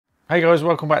Hey guys,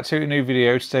 welcome back to a new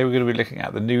video. Today we're going to be looking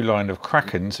at the new line of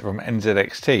Krakens from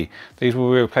NZXT. These will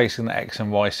be replacing the X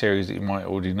and Y series that you might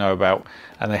already know about,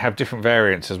 and they have different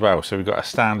variants as well. So we've got a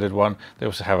standard one, they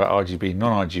also have an RGB,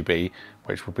 non-RGB,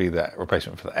 which will be the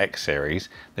replacement for the X series.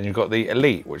 Then you've got the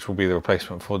Elite, which will be the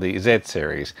replacement for the Z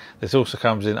series. This also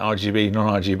comes in RGB,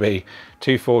 non-RGB,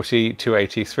 240,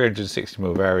 280,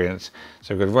 360mm variants.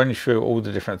 So we're going to run you through all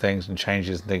the different things and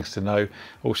changes and things to know.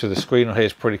 Also the screen on here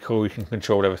is pretty cool. You can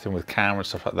control everything with camera and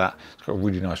stuff like that. It's got a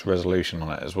really nice resolution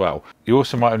on it as well. You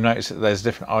also might have noticed that there's a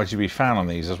different RGB fan on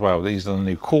these as well. These are the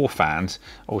new Core fans,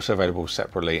 also available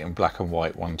separately in black and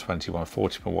white, 120,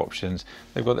 140mm options.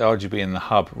 They've got the RGB in the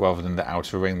hub rather than the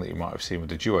outer ring that you might have seen with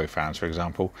the Duo fans, for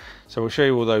example. So we'll show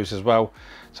you all those as well.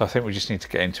 So I think we just need to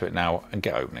get into it now and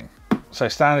get opening. So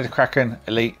standard Kraken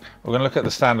Elite, we're going to look at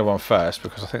the standard one first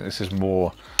because I think this is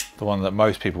more the one that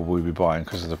most people will be buying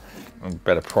because of the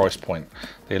better price point.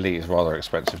 The Elite is rather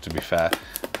expensive, to be fair,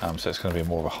 so it's going to be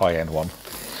more of a high-end one.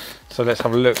 So let's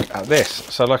have a look at this.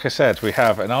 So like I said, we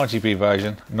have an RGB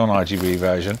version, non-RGB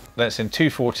version. That's in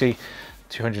 240,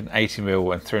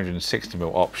 280mm and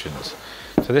 360mm options.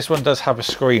 So this one does have a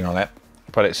screen on it,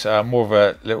 but it's more of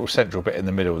a little central bit in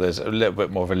the middle. There's a little bit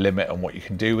more of a limit on what you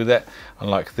can do with it,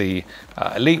 unlike the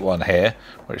Elite one here,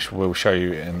 which we'll show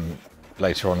you in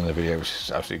later on in the video, which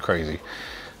is absolutely crazy.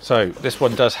 So this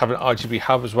one does have an RGB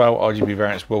hub as well. RGB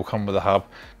variants will come with a hub,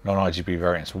 non-RGB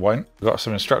variants won't. We've got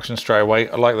some instructions straight away.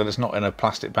 I like that it's not in a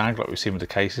plastic bag like we've seen with the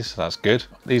cases, so that's good.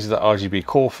 These are the RGB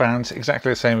Core fans,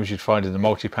 exactly the same as you'd find in the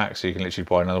multi-pack, so you can literally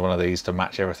buy another one of these to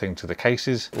match everything to the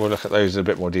cases. We'll look at those in a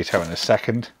bit more detail in a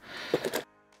second.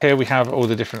 Here we have all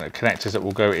the different connectors that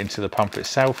will go into the pump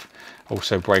itself.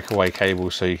 Also breakaway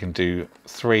cables, so you can do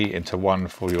 3 into 1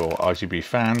 for your RGB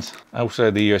fans.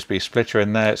 Also the USB splitter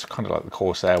in there. It's kind of like the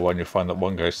Corsair one. You'll find that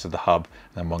one goes to the hub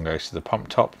and then one goes to the pump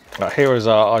top. Here is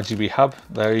our RGB hub.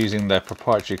 They're using their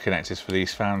proprietary connectors for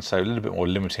these fans, so a little bit more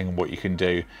limiting what you can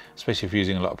do, especially if you're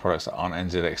using a lot of products that aren't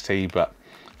NZXT, but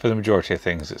for the majority of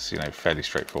things, it's fairly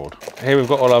straightforward. Here we've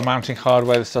got all our mounting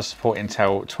hardware. This does support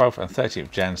Intel 12th and 13th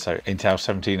gen, so Intel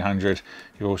 1700.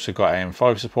 You've also got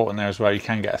AM5 support in there as well. You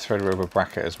can get a Threadripper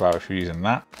bracket as well if you're using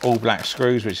that. All black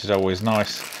screws, which is always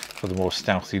nice for the more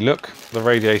stealthy look. The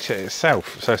radiator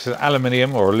itself, so it's an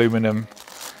aluminium or aluminum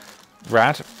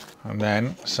rad. And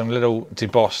then some little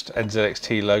debossed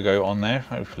NZXT logo on there.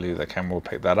 Hopefully the camera will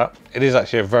pick that up. It is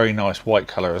actually a very nice white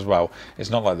color as well.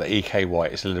 It's not like the EK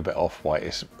white, it's a little bit off-white.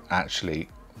 It's actually,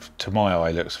 to my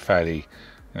eye, looks fairly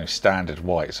standard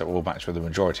white, so it will match with the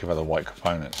majority of other white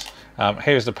components.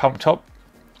 Here's the pump top.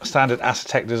 Standard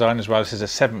Acetec design as well. This is a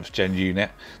 7th gen unit.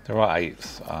 There are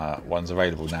 8th ones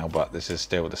available now, but this is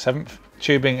still the 7th.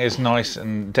 Tubing is nice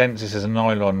and dense. This is a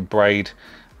nylon braid,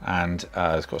 and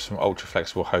it's got some ultra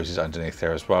flexible hoses underneath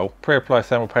there as well. Pre-applied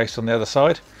thermal paste on the other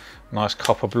side, nice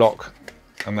copper block,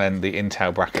 and then the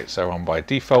Intel brackets are on by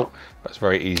default, but it's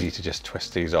very easy to just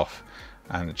twist these off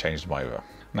and change them over.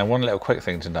 Now one little quick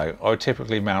thing to note, I would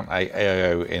typically mount a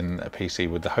AIO in a PC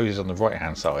with the hoses on the right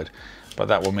hand side, but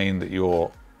that will mean that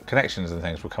your connections and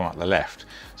things will come up the left,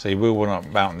 so you will want to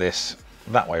mount this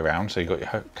that way round, so you've got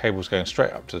your cables going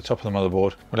straight up to the top of the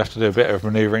motherboard. We'll have to do a bit of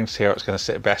manoeuvring to see how it's going to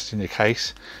sit best in your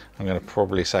case. I'm going to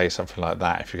probably say something like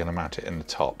that if you're going to mount it in the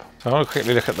top. So I want to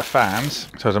quickly look at the fans.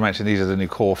 So as I mentioned, these are the new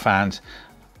Core fans,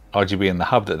 RGB in the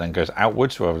hub that then goes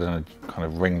outwards rather than a kind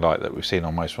of ring light that we've seen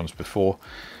on most ones before.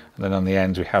 And then on the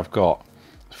ends we have got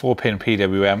 4-pin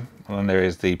PWM, and then there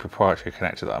is the proprietary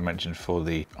connector that I mentioned for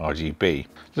the RGB.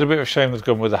 It's a bit of a shame they've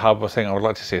gone with the hub. I think I would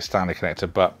like to see a standard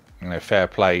connector, but fair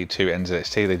play to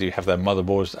NZXT. They do have their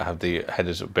motherboards that have the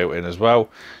headers built in as well.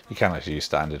 You can actually use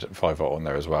standard 5V on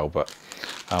there as well, but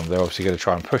they're obviously going to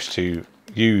try and push to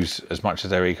use as much of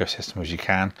their ecosystem as you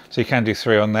can. So you can do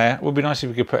 3 on there. It would be nice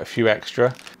if we could put a few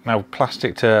extra. Now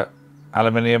plastic to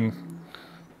aluminium,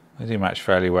 they do match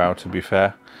fairly well, to be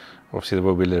fair. Obviously there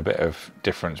will be a little bit of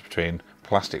difference between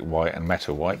plastic white and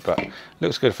metal white, but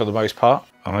looks good for the most part.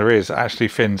 And there is actually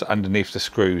fins underneath the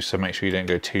screws, so make sure you don't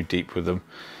go too deep with them.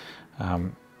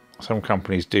 Some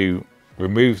companies do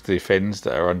remove the fins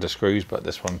that are under screws, but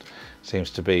this one seems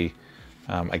to be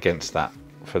against that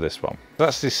for this one.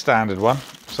 That's the standard one.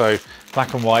 So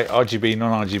black and white, RGB,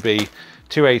 non-RGB,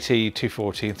 280,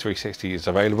 240 and 360 is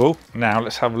available. Now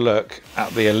let's have a look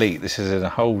at the Elite. This is in a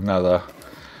whole nother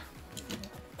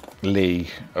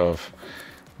league of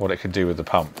what it can do with the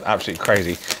pump. Absolutely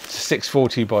crazy. It's a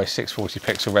 640 by 640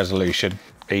 pixel resolution.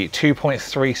 A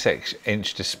 2.36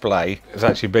 inch display. It's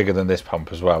actually bigger than this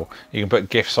pump as well. You can put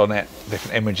GIFs on it,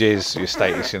 different images, your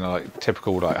status, like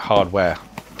typical like hardware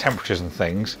temperatures and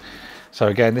things. So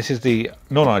again, this is the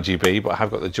non-RGB, but I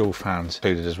have got the dual fans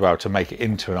included as well to make it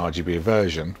into an RGB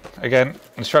version. Again,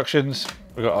 instructions,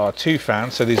 we've got our 2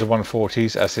 fans, so these are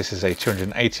 140s as this is a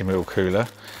 280mm cooler.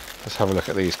 Let's have a look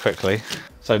at these quickly.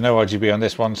 So no RGB on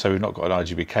this one, so we've not got an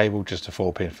RGB cable, just a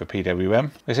 4-pin for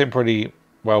PWM. They seem pretty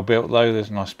well built though. There's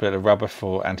a nice bit of rubber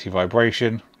for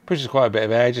anti-vibration. Pushes quite a bit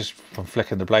of air just from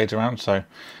flicking the blades around, so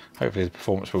hopefully the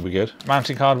performance will be good.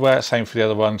 Mounting hardware, same for the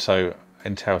other one, so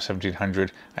Intel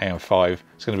 1700 AM5.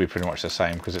 It's going to be pretty much the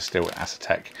same because it's still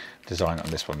Asetek design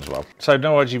on this one as well. So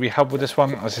no RGB hub with this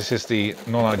one, as this is the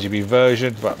non-RGB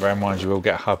version, but bear in mind you will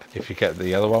get a hub if you get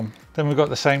the other one. Then we've got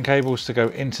the same cables to go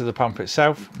into the pump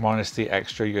itself, minus the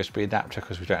extra USB adapter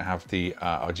because we don't have the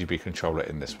RGB controller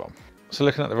in this one. So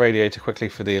looking at the radiator quickly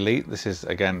for the Elite, this is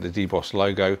again the DBOS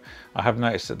logo. I have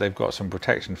noticed that they've got some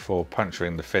protection for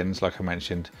puncturing the fins, like I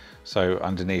mentioned. So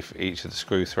underneath each of the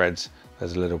screw threads,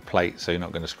 there's a little plate, so you're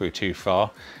not going to screw too far.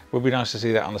 It would be nice to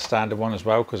see that on the standard one as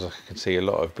well, because I can see a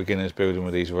lot of beginners building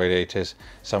with these radiators.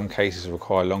 Some cases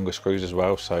require longer screws as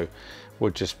well, so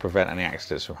would just prevent any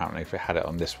accidents from happening if it had it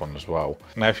on this one as well.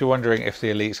 Now, if you're wondering if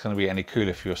the Elite's going to be any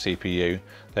cooler for your CPU,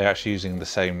 they're actually using the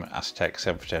same Asetek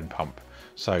 7th Gen pump.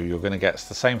 So you're going to get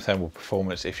the same thermal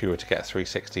performance if you were to get a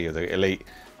 360 of the Elite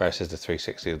versus the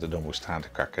 360 of the normal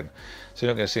standard Kraken. So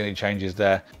you're not going to see any changes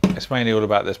there. It's mainly all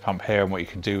about this pump here and what you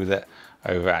can do with it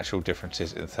over actual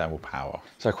differences in thermal power.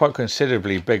 So quite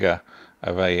considerably bigger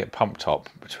of a pump top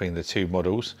between the 2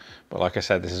 models, but like I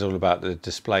said, this is all about the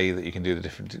display that you can do the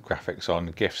different graphics on,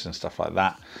 GIFs and stuff like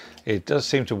that. It does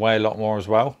seem to weigh a lot more as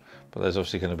well, but there's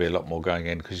obviously going to be a lot more going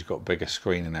in because you've got a bigger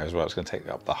screen in there as well. It's going to take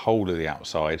up the whole of the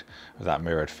outside of that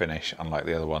mirrored finish, unlike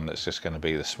the other one that's just going to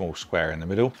be the small square in the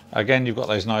middle. Again, you've got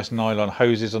those nice nylon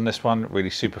hoses on this one, really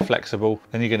super flexible.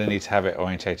 Then you're going to need to have it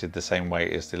orientated the same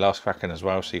way as the last Kraken as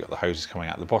well. So you've got the hoses coming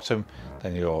out the bottom,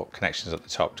 then your connections at the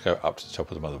top to go up to the top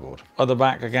of the motherboard. On the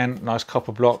back, again, nice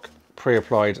copper block,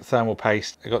 pre-applied thermal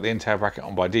paste. You've got the Intel bracket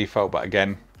on by default, but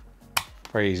again,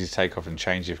 very easy to take off and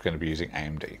change if you're going to be using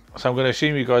AMD. So I'm going to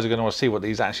assume you guys are going to want to see what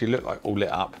these actually look like all lit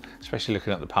up, especially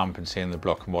looking at the pump and seeing the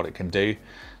block and what it can do.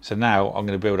 So now I'm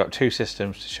going to build up 2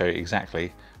 systems to show you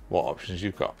exactly what options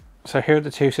you've got. So here are the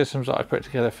 2 systems that I put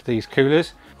together for these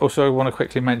coolers. Also, I want to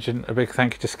quickly mention a big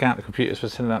thank you to Scout Computers for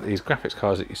sending out these graphics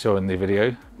cards that you saw in the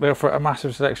video. They offer a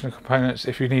massive selection of components.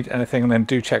 If you need anything, then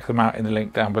do check them out in the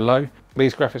link down below.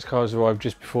 These graphics cards arrived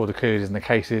just before the coolers in the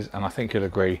cases, and I think you'll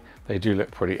agree they do look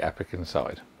pretty epic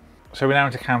inside. So we're now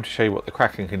into cam to show you what the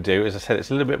Kraken can do. As I said, it's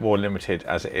a little bit more limited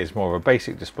as it is more of a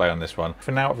basic display on this one.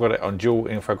 For now, I've got it on dual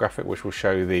infographic, which will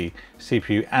show the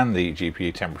CPU and the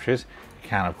GPU temperatures. You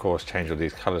can, of course, change all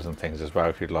these colors and things as well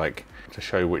if you'd like to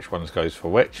show which ones goes for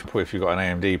which. If you've got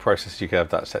an AMD processor, you could have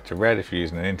that set to red. If you're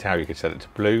using an Intel, you could set it to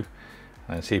blue.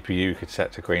 And then CPU, you could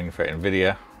set to green for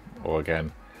NVIDIA,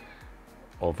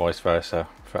 or vice versa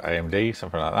for AMD,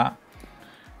 something like that.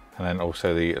 And then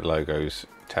also the logos,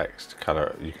 text,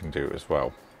 color you can do as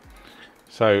well.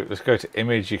 So let's go to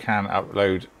image. You can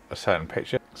upload a certain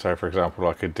picture. So for example,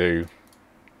 I could do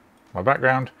my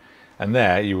background, and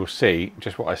there you will see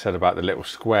just what I said about the little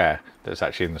square that's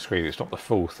actually in the screen. It's not the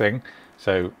full thing,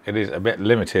 so it is a bit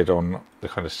limited on the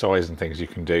kind of size and things you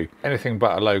can do. Anything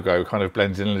but a logo kind of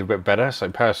blends in a little bit better. So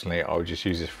personally, I would just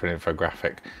use this for an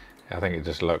infographic. I think it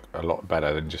just looks a lot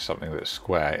better than just something that's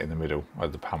square in the middle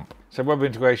of the pump. So web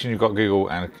integration, you've got Google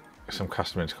and some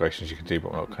custom integrations you can do,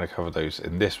 but I'm not going to cover those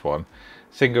in this one.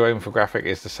 Single infographic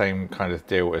is the same kind of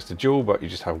deal as the dual, but you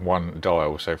just have one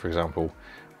dial. So for example,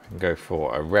 we can go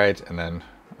for a red and then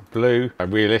a blue.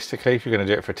 Realistically, if you're going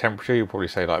to do it for temperature, you'll probably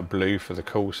say like blue for the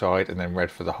cool side and then red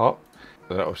for the hot.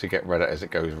 They'll obviously get redder as it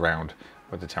goes round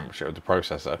with the temperature of the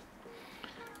processor.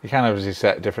 You can obviously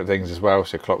set different things as well,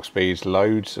 so clock speeds,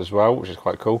 loads as well, which is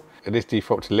quite cool. It is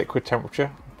default to liquid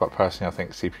temperature, but personally I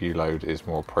think CPU load is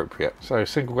more appropriate. So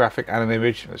single graphic and an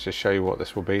image, let's just show you what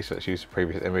this will be. So let's use the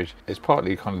previous image. It's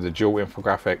partly kind of the dual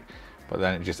infographic, but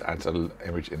then it just adds an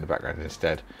image in the background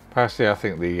instead. Personally, I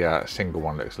think the single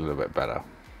one looks a little bit better.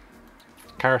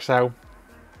 Carousel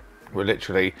will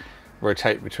literally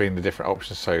rotate between the different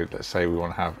options. So let's say we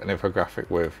want to have an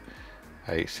infographic with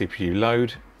a CPU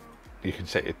load. You can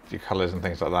set your colors and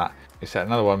things like that. You set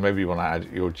another one, maybe you want to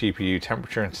add your GPU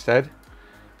temperature instead,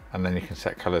 and then you can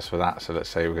set colors for that. So let's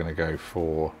say we're going to go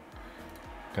for,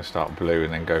 start blue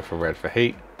and then go for red for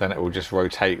heat. Then it will just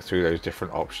rotate through those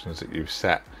different options that you've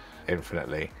set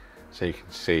infinitely, so you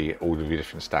can see all of your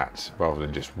different stats rather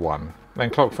than just one. Then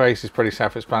clock face is pretty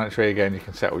self-explanatory. Again, you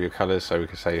can set all your colors. So we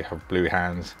can say you have blue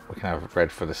hands, we can have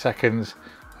red for the seconds,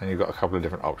 and you've got a couple of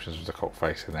different options with the clock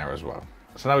face in there as well.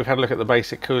 So now we've had a look at the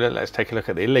basic cooler, let's take a look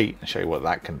at the Elite and show you what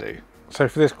that can do. So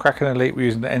for this Kraken Elite, we're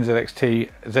using the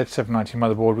NZXT Z790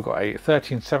 motherboard. We've got a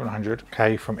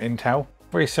 13700K from Intel.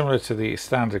 Very similar to the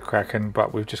standard Kraken,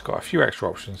 but we've just got a few extra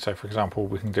options. So for example,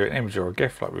 we can do an image or a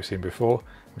GIF like we've seen before.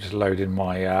 I'll just load in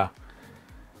my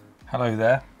hello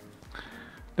there.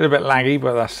 A little bit laggy,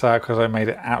 but that's because I made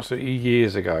it absolutely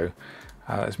years ago.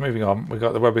 Let's moving on. We've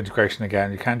got the web integration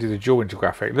again. You can do the dual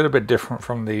intergraphic, a little bit different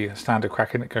from the standard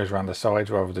Kraken. It goes around the sides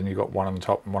rather than you've got one on the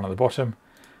top and one on the bottom.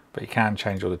 But you can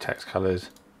change all the text colors,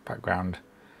 background,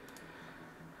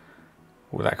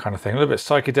 all that kind of thing. A little bit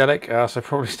psychedelic, so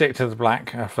probably stick to the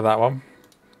black for that one.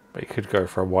 But you could go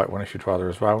for a white one if you'd rather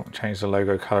as well. Change the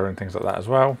logo color and things like that as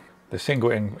well. The single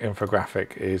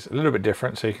infographic is a little bit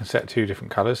different, so you can set 2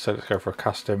 different colors. So let's go for a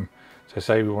custom. So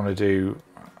say we want to do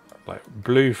like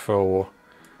blue for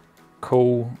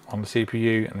cool on the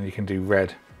CPU, and then you can do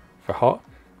red for hot.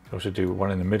 You can also do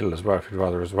one in the middle as well if you'd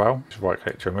rather as well. Just right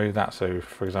click to remove that. So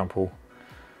for example,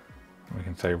 we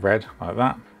can say red like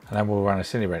that, and then we'll run a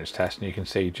Cinebench test and you can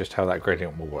see just how that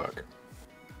gradient will work.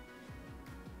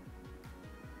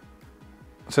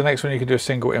 So next one, you can do a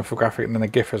single infographic and then a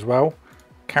GIF as well.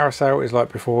 Carousel is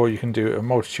like before, you can do a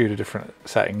multitude of different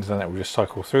settings and it will just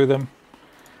cycle through them.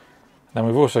 Then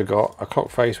we've also got a clock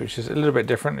face, which is a little bit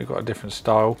different. We've got a different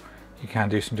style. You can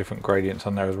do some different gradients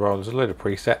on there as well. There's a load of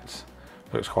presets.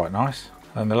 Looks quite nice.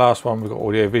 And the last one, we've got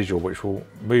audio visual, which will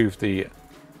move the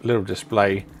little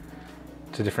display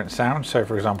to different sounds. So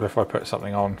for example, if I put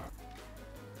something on,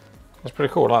 that's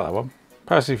pretty cool. I like that one.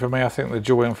 Personally for me, I think the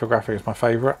dual infographic is my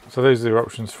favorite. So those are the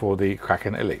options for the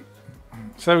Kraken Elite.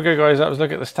 So there we go, guys. That was a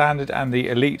look at the standard and the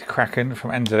Elite Kraken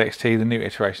from NZXT, the new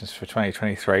iterations for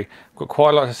 2023. I've got quite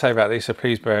a lot to say about these, so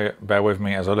please bear with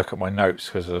me as I look at my notes,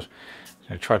 because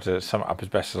I've tried to sum it up as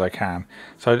best as I can.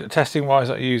 So testing wise,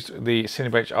 I used the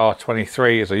Cinebench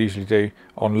R23 as I usually do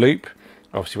on loop.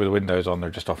 Obviously with the windows on,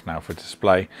 they're just off now for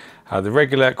display. The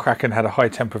regular Kraken had a high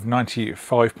temp of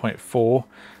 95.4.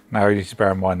 Now you need to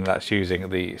bear in mind that that's using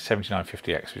the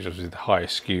 7950X, which is obviously the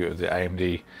highest SKU of the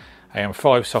AMD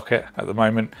AM5 socket at the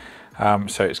moment,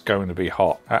 so it's going to be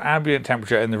hot. Ambient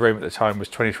temperature in the room at the time was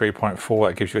 23.4.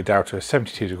 That gives you a delta of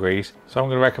 72 degrees. So I'm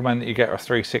going to recommend that you get a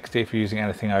 360 if you're using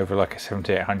anything over like a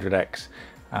 7800X,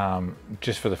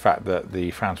 just for the fact that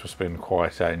the fans will spin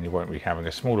quieter and you won't be having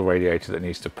a smaller radiator that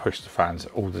needs to push the fans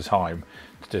all the time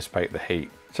to dissipate the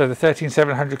heat. So the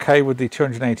 13700K with the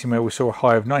 280mm, we saw a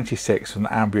high of 96 and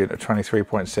the ambient of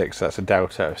 23.6. That's a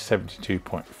delta of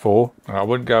 72.4. And I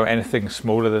wouldn't go anything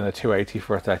smaller than a 280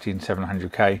 for a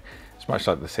 13700K. It's much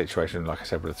like the situation, like I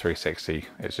said, with the 360.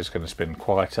 It's just going to spin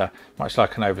quieter, much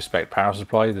like an overspec power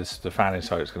supply. The fan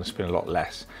inside is going to spin a lot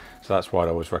less. So that's why I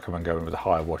always recommend going with the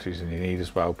higher wattage than you need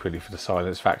as well, purely for the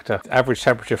silence factor. The average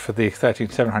temperature for the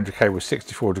 13700K was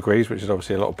 64 degrees, which is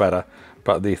obviously a lot better,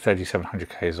 but the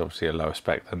 3700K is obviously a lower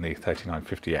spec than the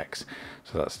 3950X,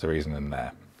 so that's the reason in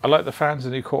there. I like the fans,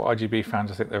 the new Core RGB fans.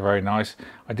 I think they're very nice.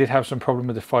 I did have some problem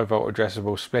with the 5V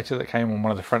addressable splitter that came on one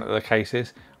of the front of the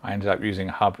cases. I ended up using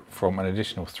a hub from an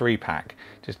additional 3-pack.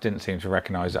 Just didn't seem to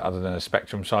recognise it other than a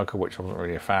spectrum cycle, which I wasn't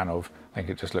really a fan of. I think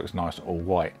it just looks nice all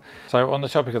white. So on the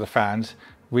topic of the fans,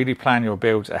 really plan your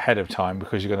builds ahead of time,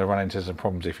 because you're going to run into some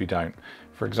problems if you don't.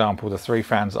 For example, the 3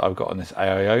 fans that I've got on this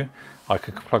AIO, I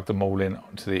could plug them all in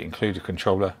to the included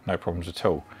controller, no problems at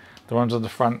all. The ones on the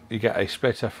front, you get a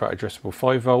splitter for addressable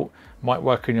 5V, might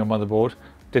work on your motherboard.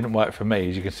 Didn't work for me,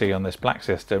 as you can see on this black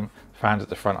system. The fans at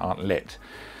the front aren't lit.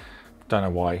 Don't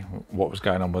know what was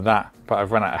going on with that, but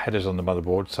I've run out of headers on the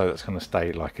motherboard, so that's going to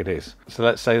stay like it is. So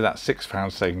let's say that's 6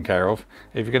 fans taken care of.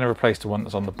 If you're going to replace the one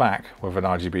that's on the back with an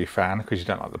RGB fan, because you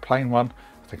don't like the plain one,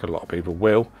 I think a lot of people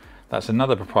will, that's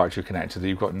another proprietary connector that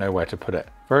you've got nowhere to put it.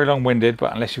 Very long-winded,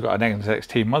 but unless you've got an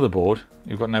NZXT motherboard,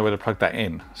 you've got nowhere to plug that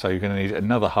in. So you're going to need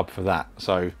another hub for that.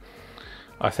 So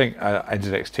I think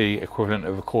NZXT equivalent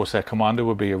of a Corsair Commander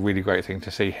would be a really great thing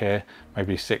to see here.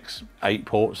 Maybe 6, 8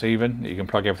 ports even that you can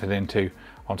plug everything into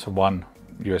onto one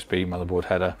USB motherboard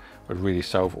header would really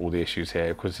solve all the issues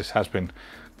here, because this has been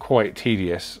quite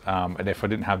tedious. And if I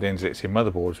didn't have the NZXT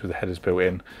motherboards with the headers built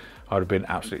in, I would have been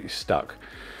absolutely stuck.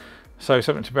 So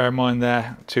something to bear in mind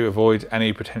there to avoid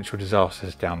any potential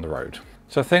disasters down the road.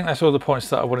 So I think that's all the points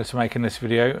that I wanted to make in this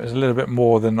video. It's a little bit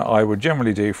more than I would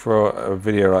generally do for a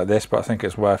video like this, but I think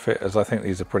it's worth it, as I think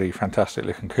these are pretty fantastic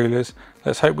looking coolers.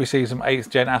 Let's hope we see some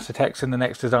 8th gen Acetex in the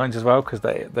next designs as well, because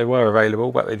they were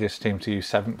available, but they just seem to use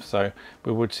 7th. So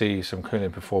we would see some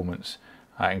cooling performance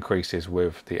increases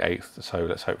with the 8th. So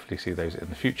let's hopefully see those in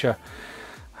the future.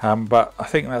 But I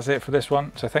think that's it for this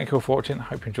one. So thank you all for watching. I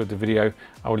hope you enjoyed the video.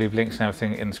 I will leave links and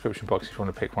everything in the description box if you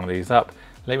want to pick one of these up.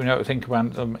 Let me know what you think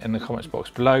about them in the comments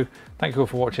box below. Thank you all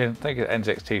for watching. Thank you to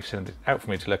NZXT for sending it out for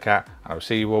me to look at, and I'll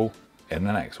see you all in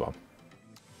the next one.